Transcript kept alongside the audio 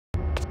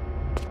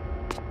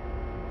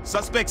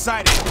Suspect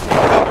sighted.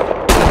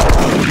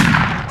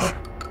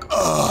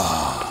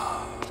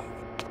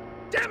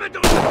 Damn it!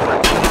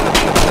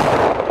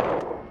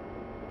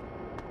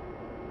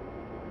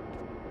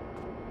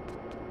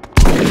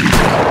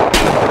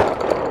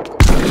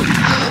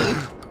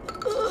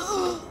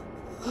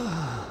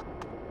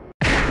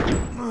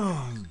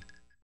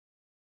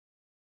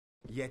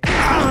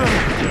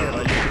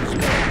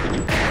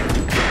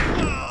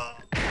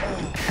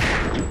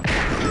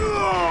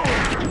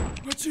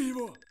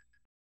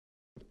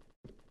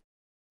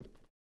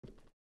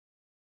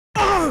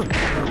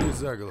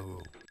 За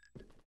голову.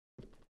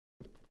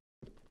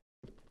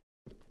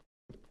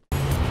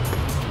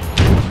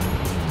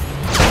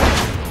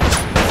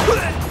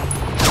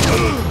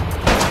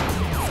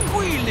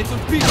 Sweet little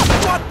piece of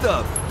what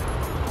the?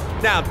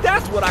 Now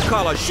that's what I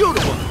call a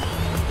shootable.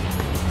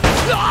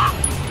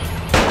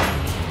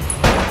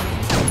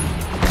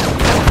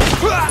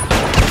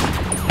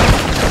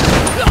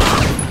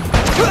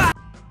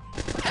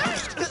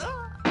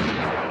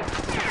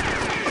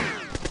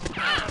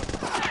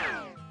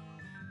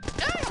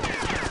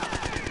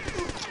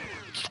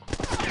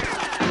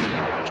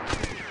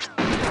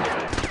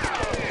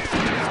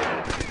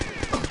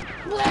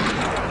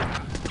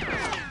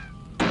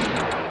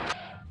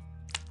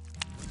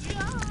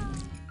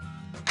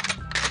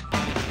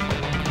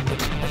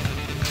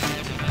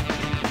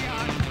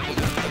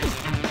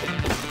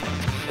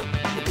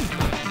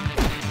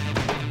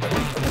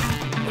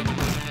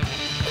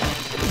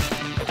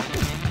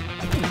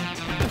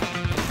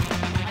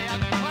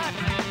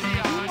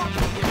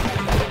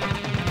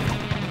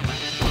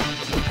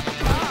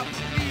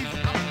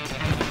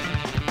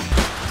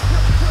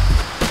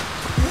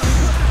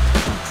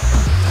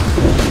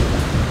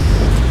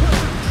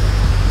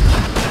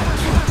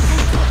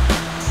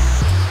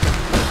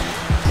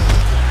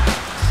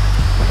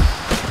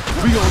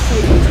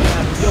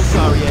 Yo,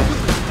 sorry ass.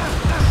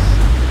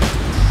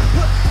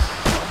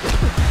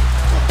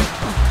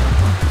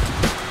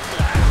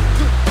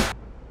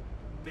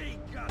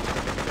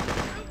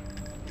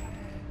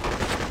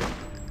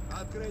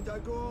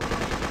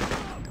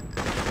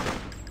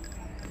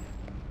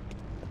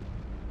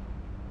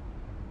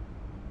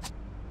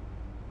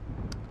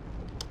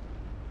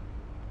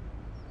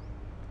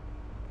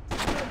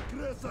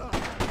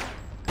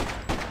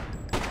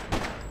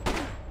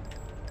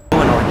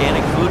 An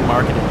organic food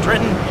market in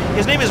Trenton.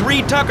 His name is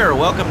Reed Tucker.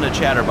 Welcome to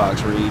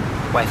Chatterbox, Reed.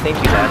 Why, thank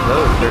you, Dad. That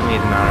was certainly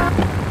an honor.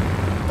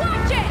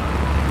 Watch it!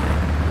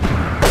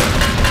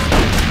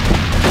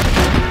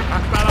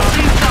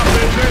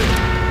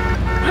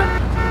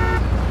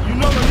 You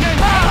know the name.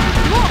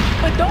 Look,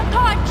 but don't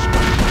touch!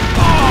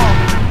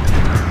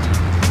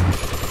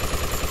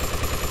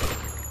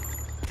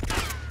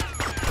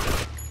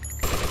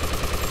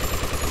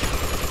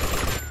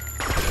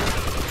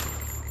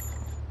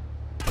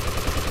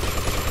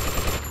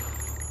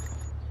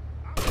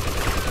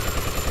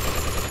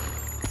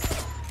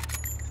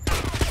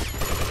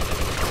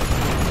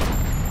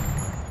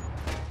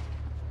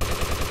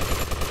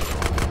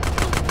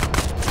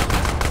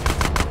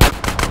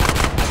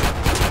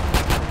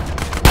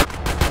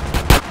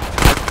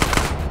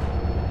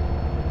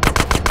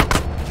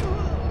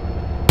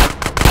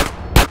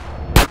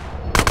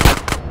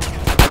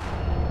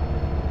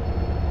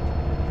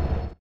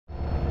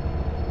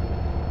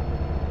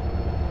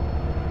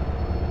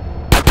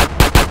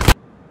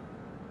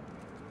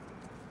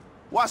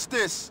 What's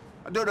this?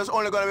 I thought there's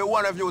only gonna be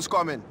one of you's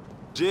coming.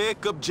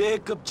 Jacob,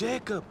 Jacob,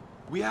 Jacob.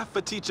 We have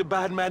to teach a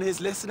bad man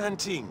his lesson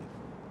and thing.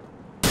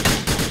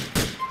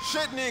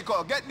 Shit,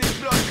 Nico, get this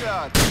blood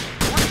clot.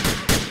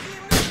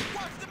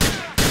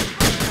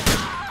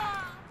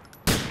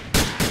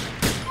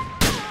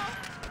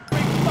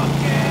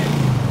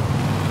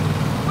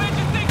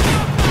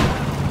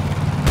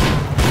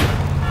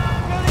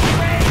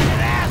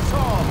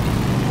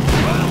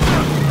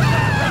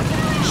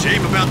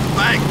 Shame about the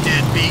bike,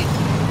 deadbeat.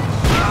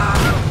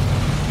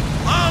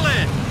 All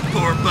in,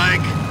 poor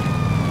bike.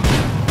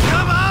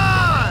 Come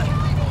on!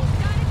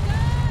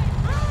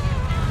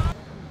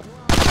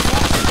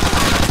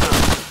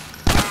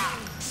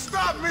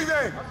 Stop me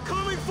there! I'm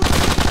coming for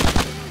you!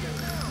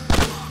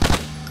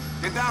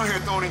 Get down here,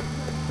 Tony.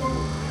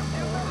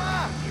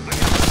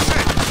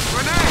 Shit!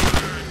 Grenade!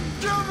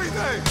 Kill me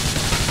there!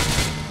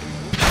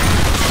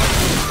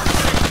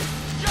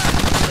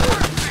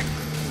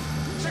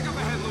 Check up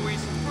ahead,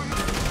 Luis.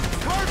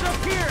 Cars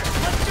up here!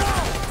 Let's go!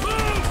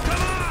 Move!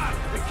 Come on!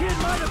 The kid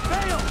might have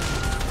failed!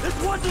 This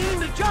wasn't in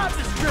the job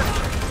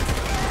description!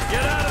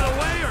 Get out of the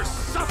way or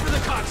suffer the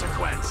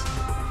consequence.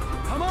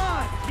 Come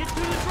on! Get to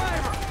the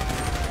driver!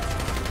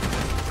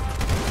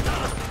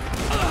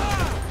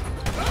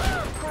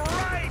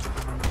 Great!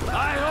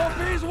 I hope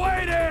he's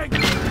waiting!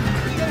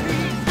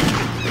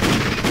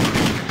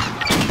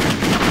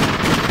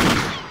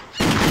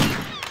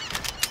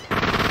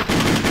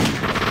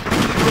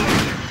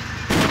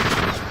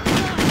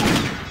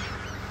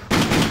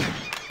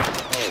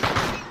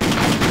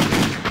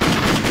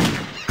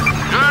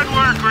 Good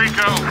work,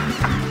 Rico.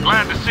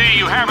 Glad to see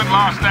you haven't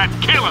lost that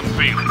killing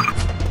feeling.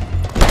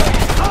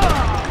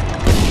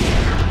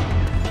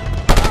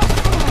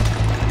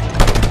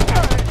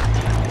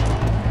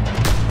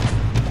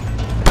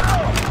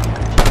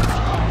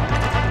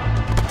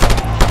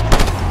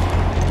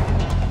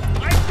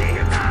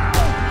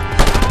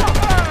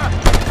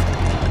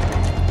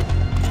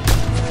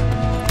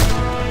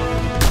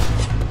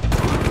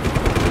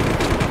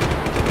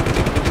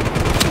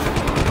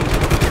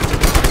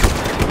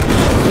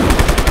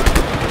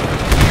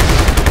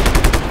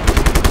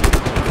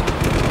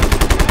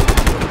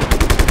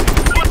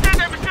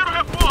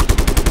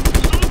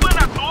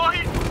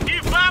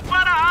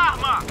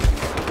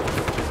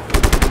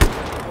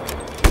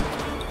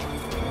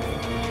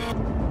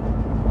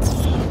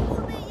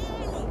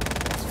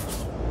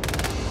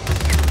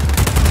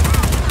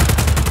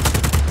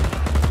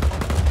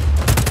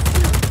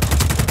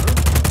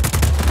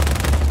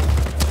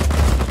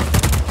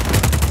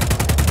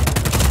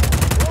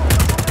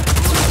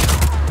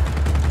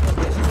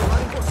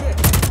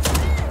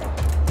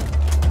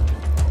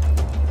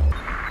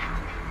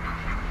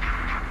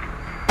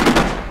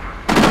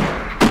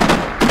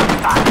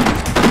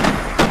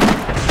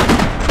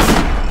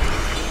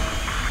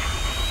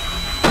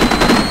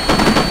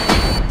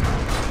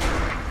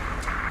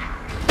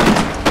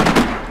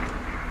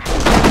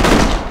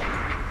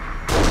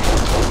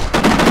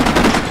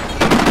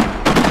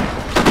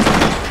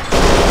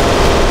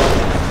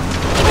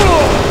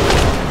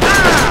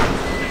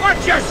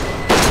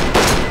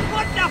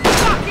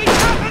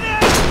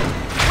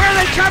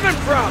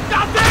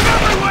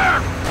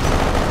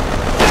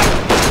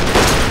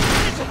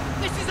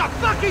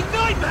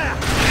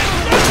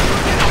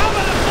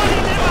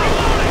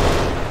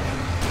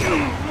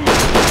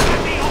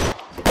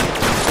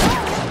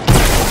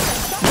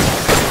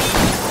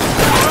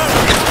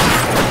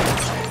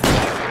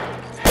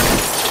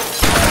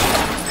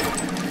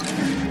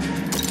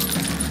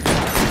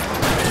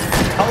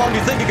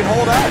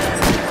 hold out.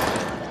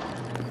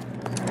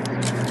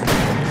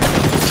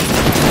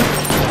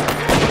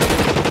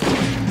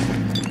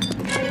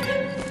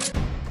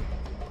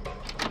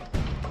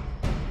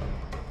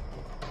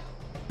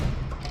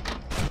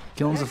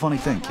 Killing's a funny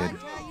thing, kid. It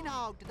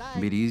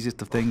can be the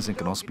easiest of things and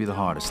can also be the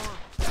hardest.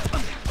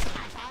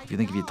 If you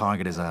think of your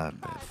target as a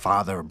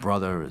father, a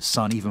brother, a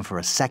son, even for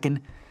a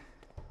second,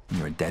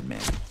 you're a dead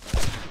man.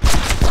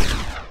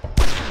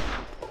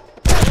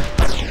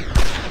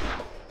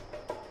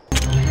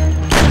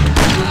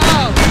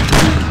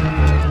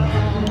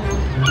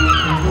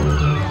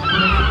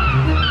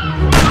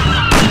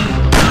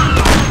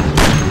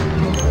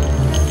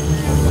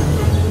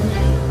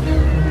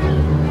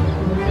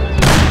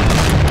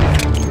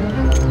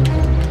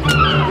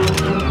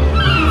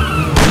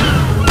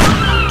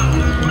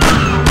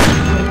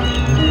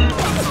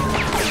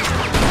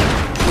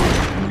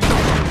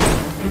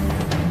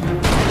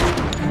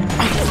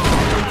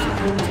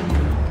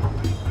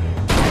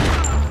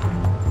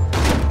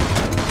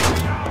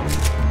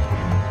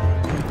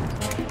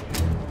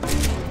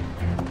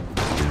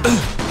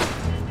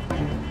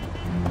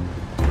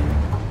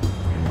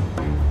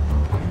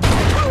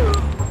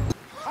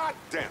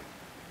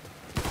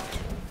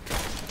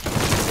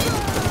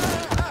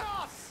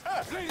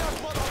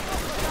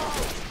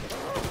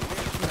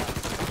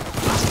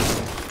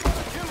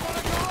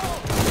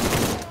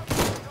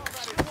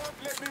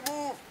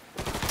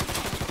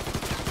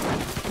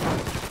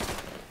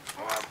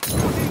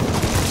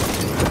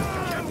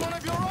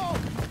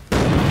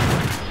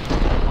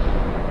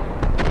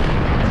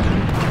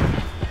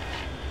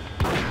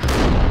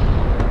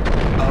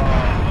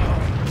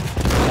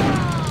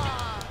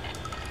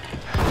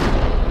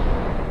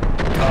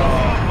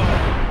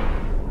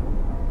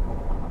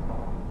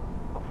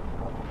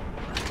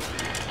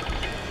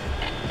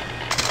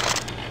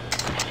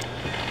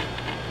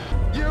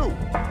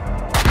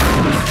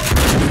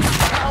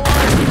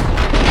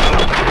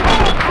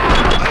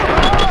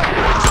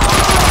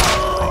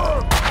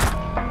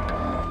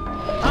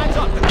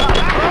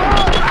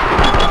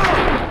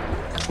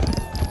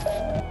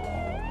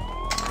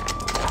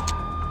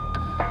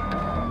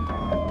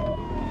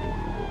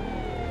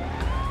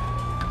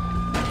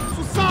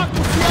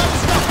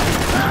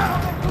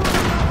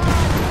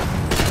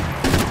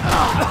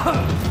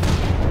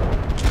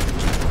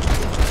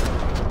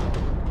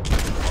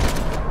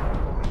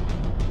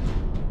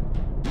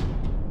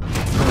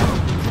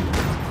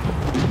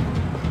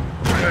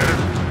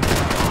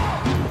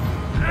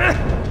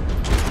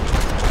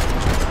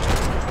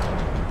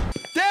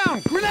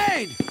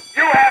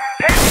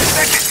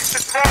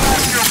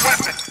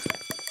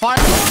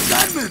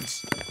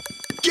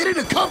 Get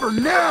into cover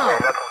now!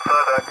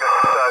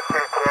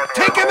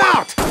 Take him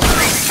out!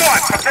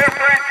 Squad, prepare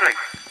for entry!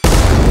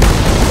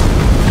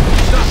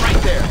 Stop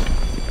right there!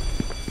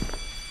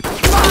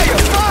 Fire!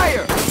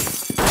 Fire!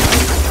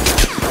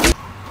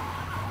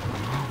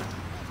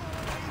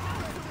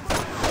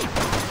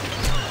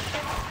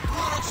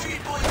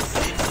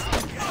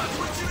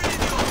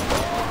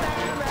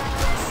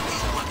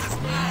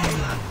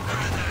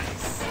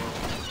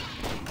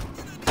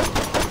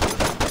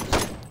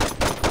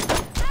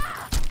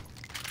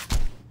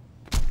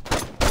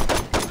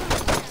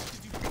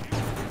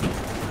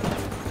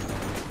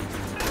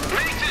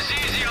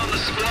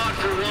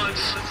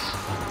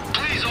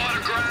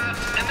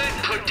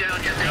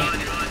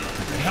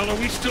 Hell, are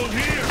we still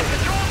here? The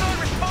patrol's not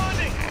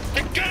responding!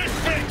 Then get it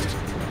fixed!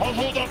 I'll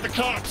hold off the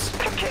cops!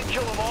 You can't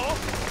kill them all?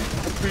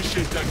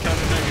 Appreciate that kind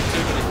of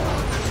negativity.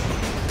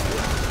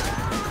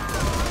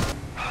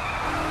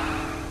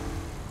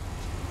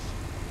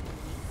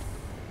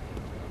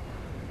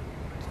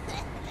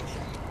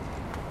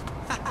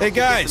 Hey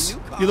guys,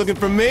 you looking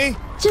for me?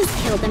 Just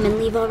kill them and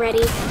leave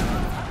already.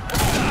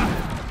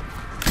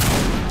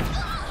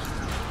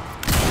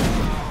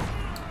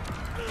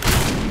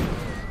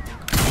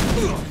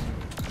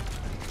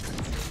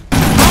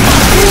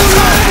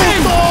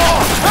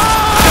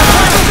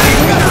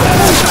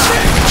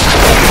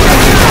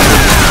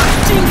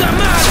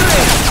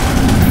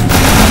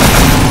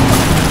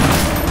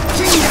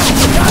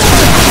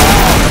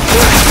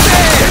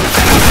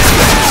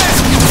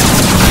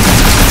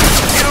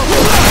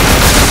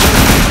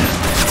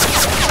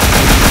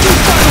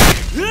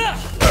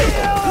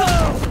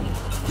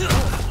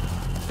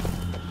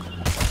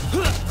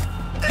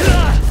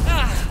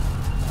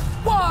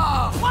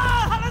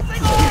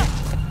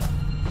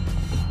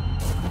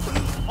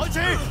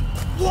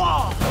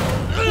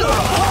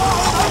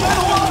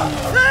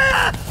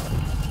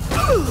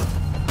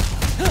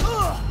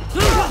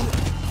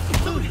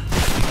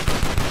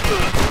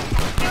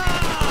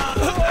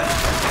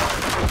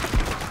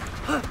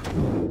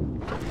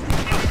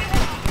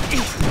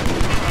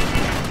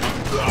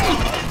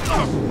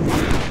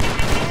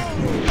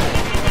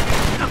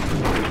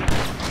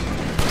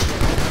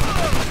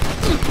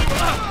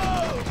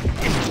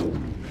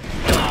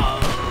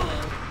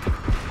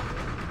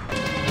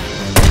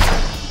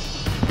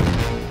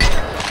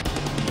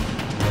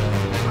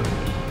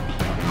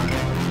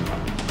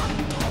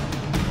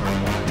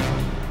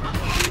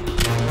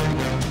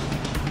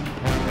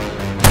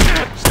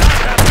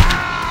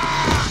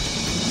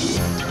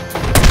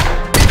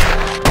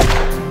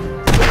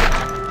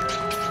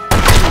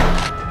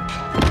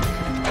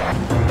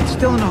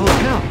 still in the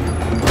hotel.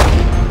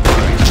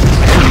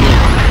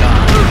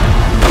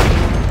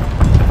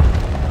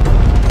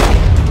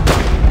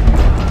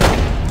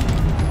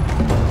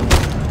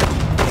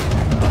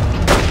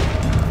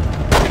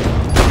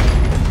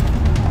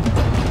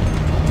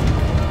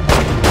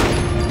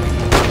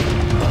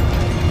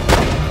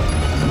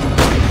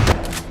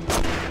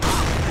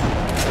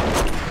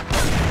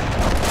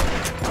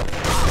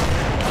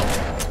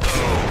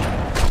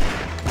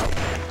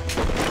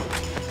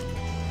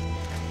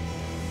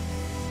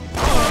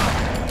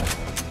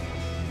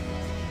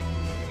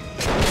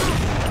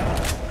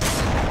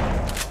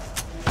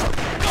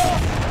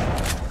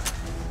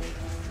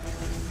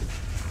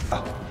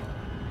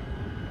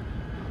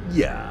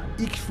 Ja,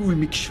 ik voel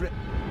me schreck.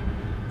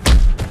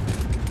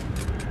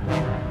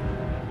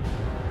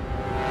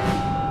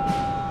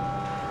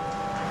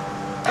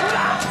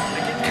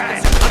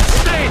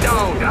 Stay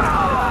down!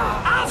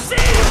 I'll see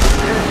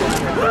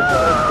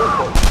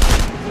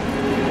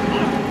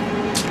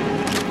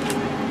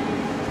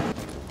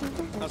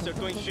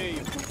Acertou em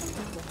cheio.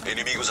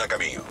 Inimigos a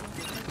caminho.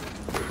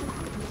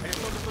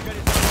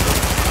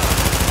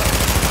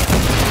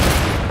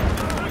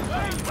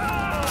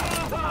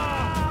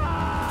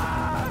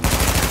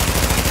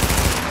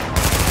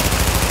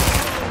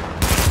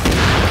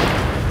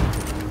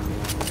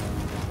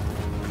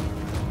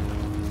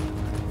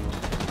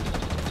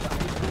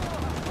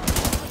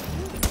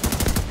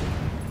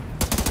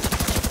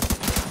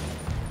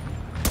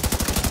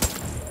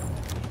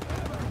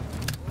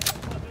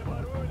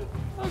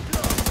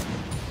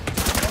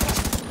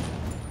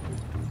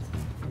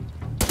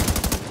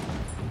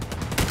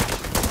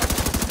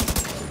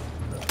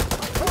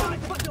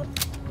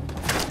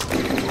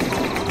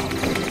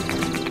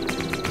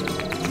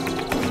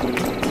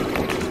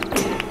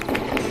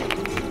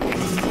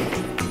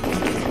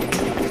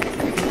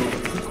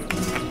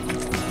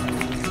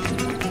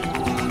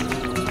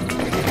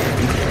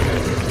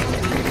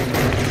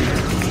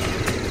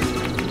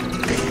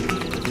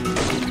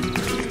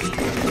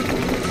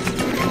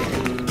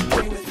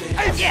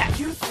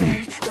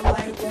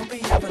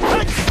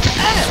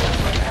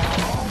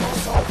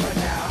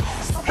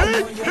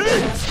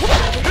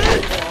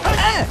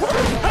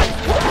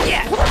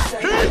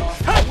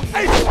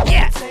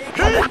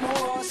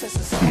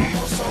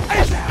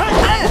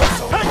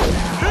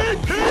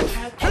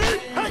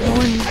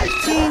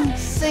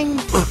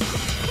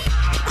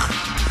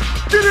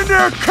 Get in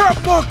there,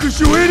 cap markers,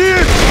 you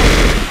idiot!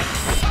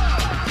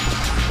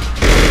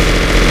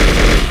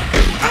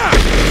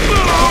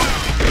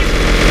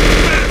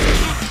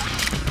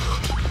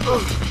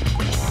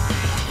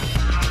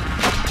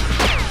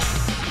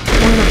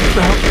 What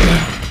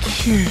about the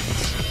kids?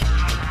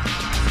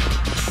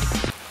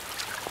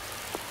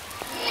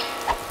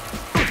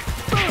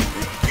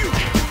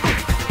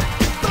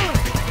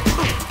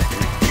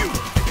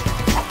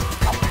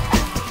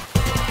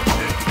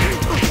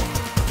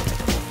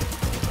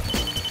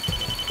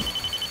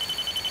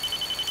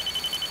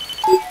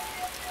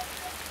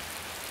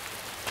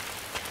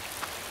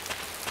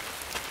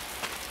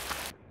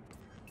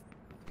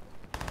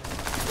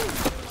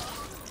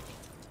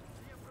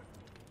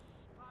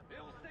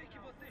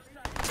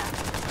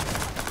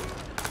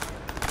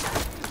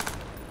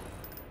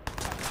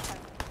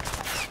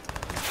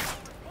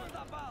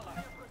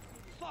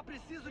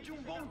 Preciso de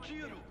bom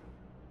tiro.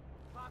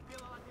 Vá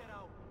pela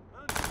lateral.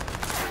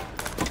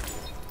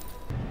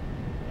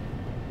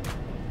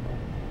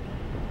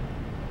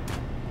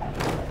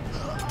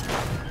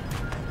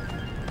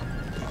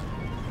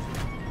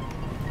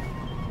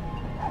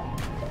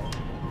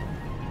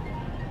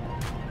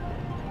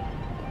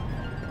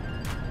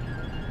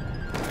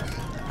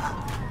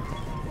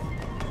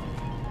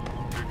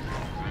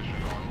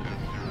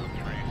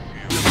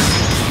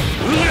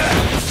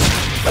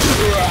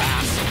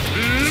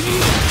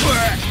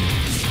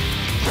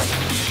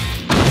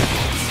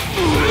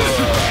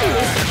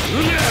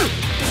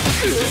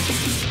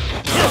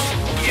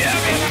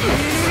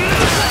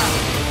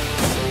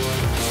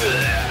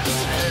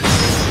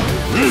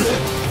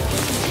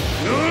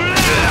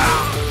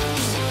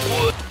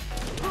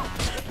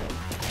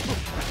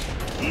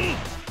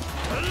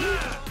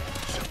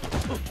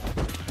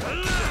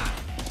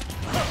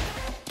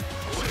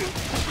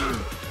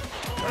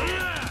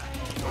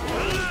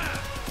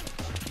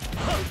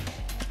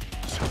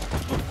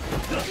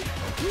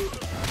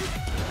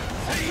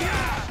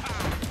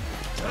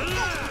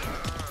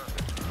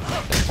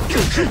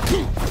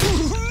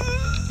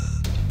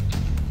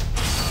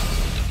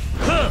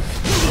 Huh!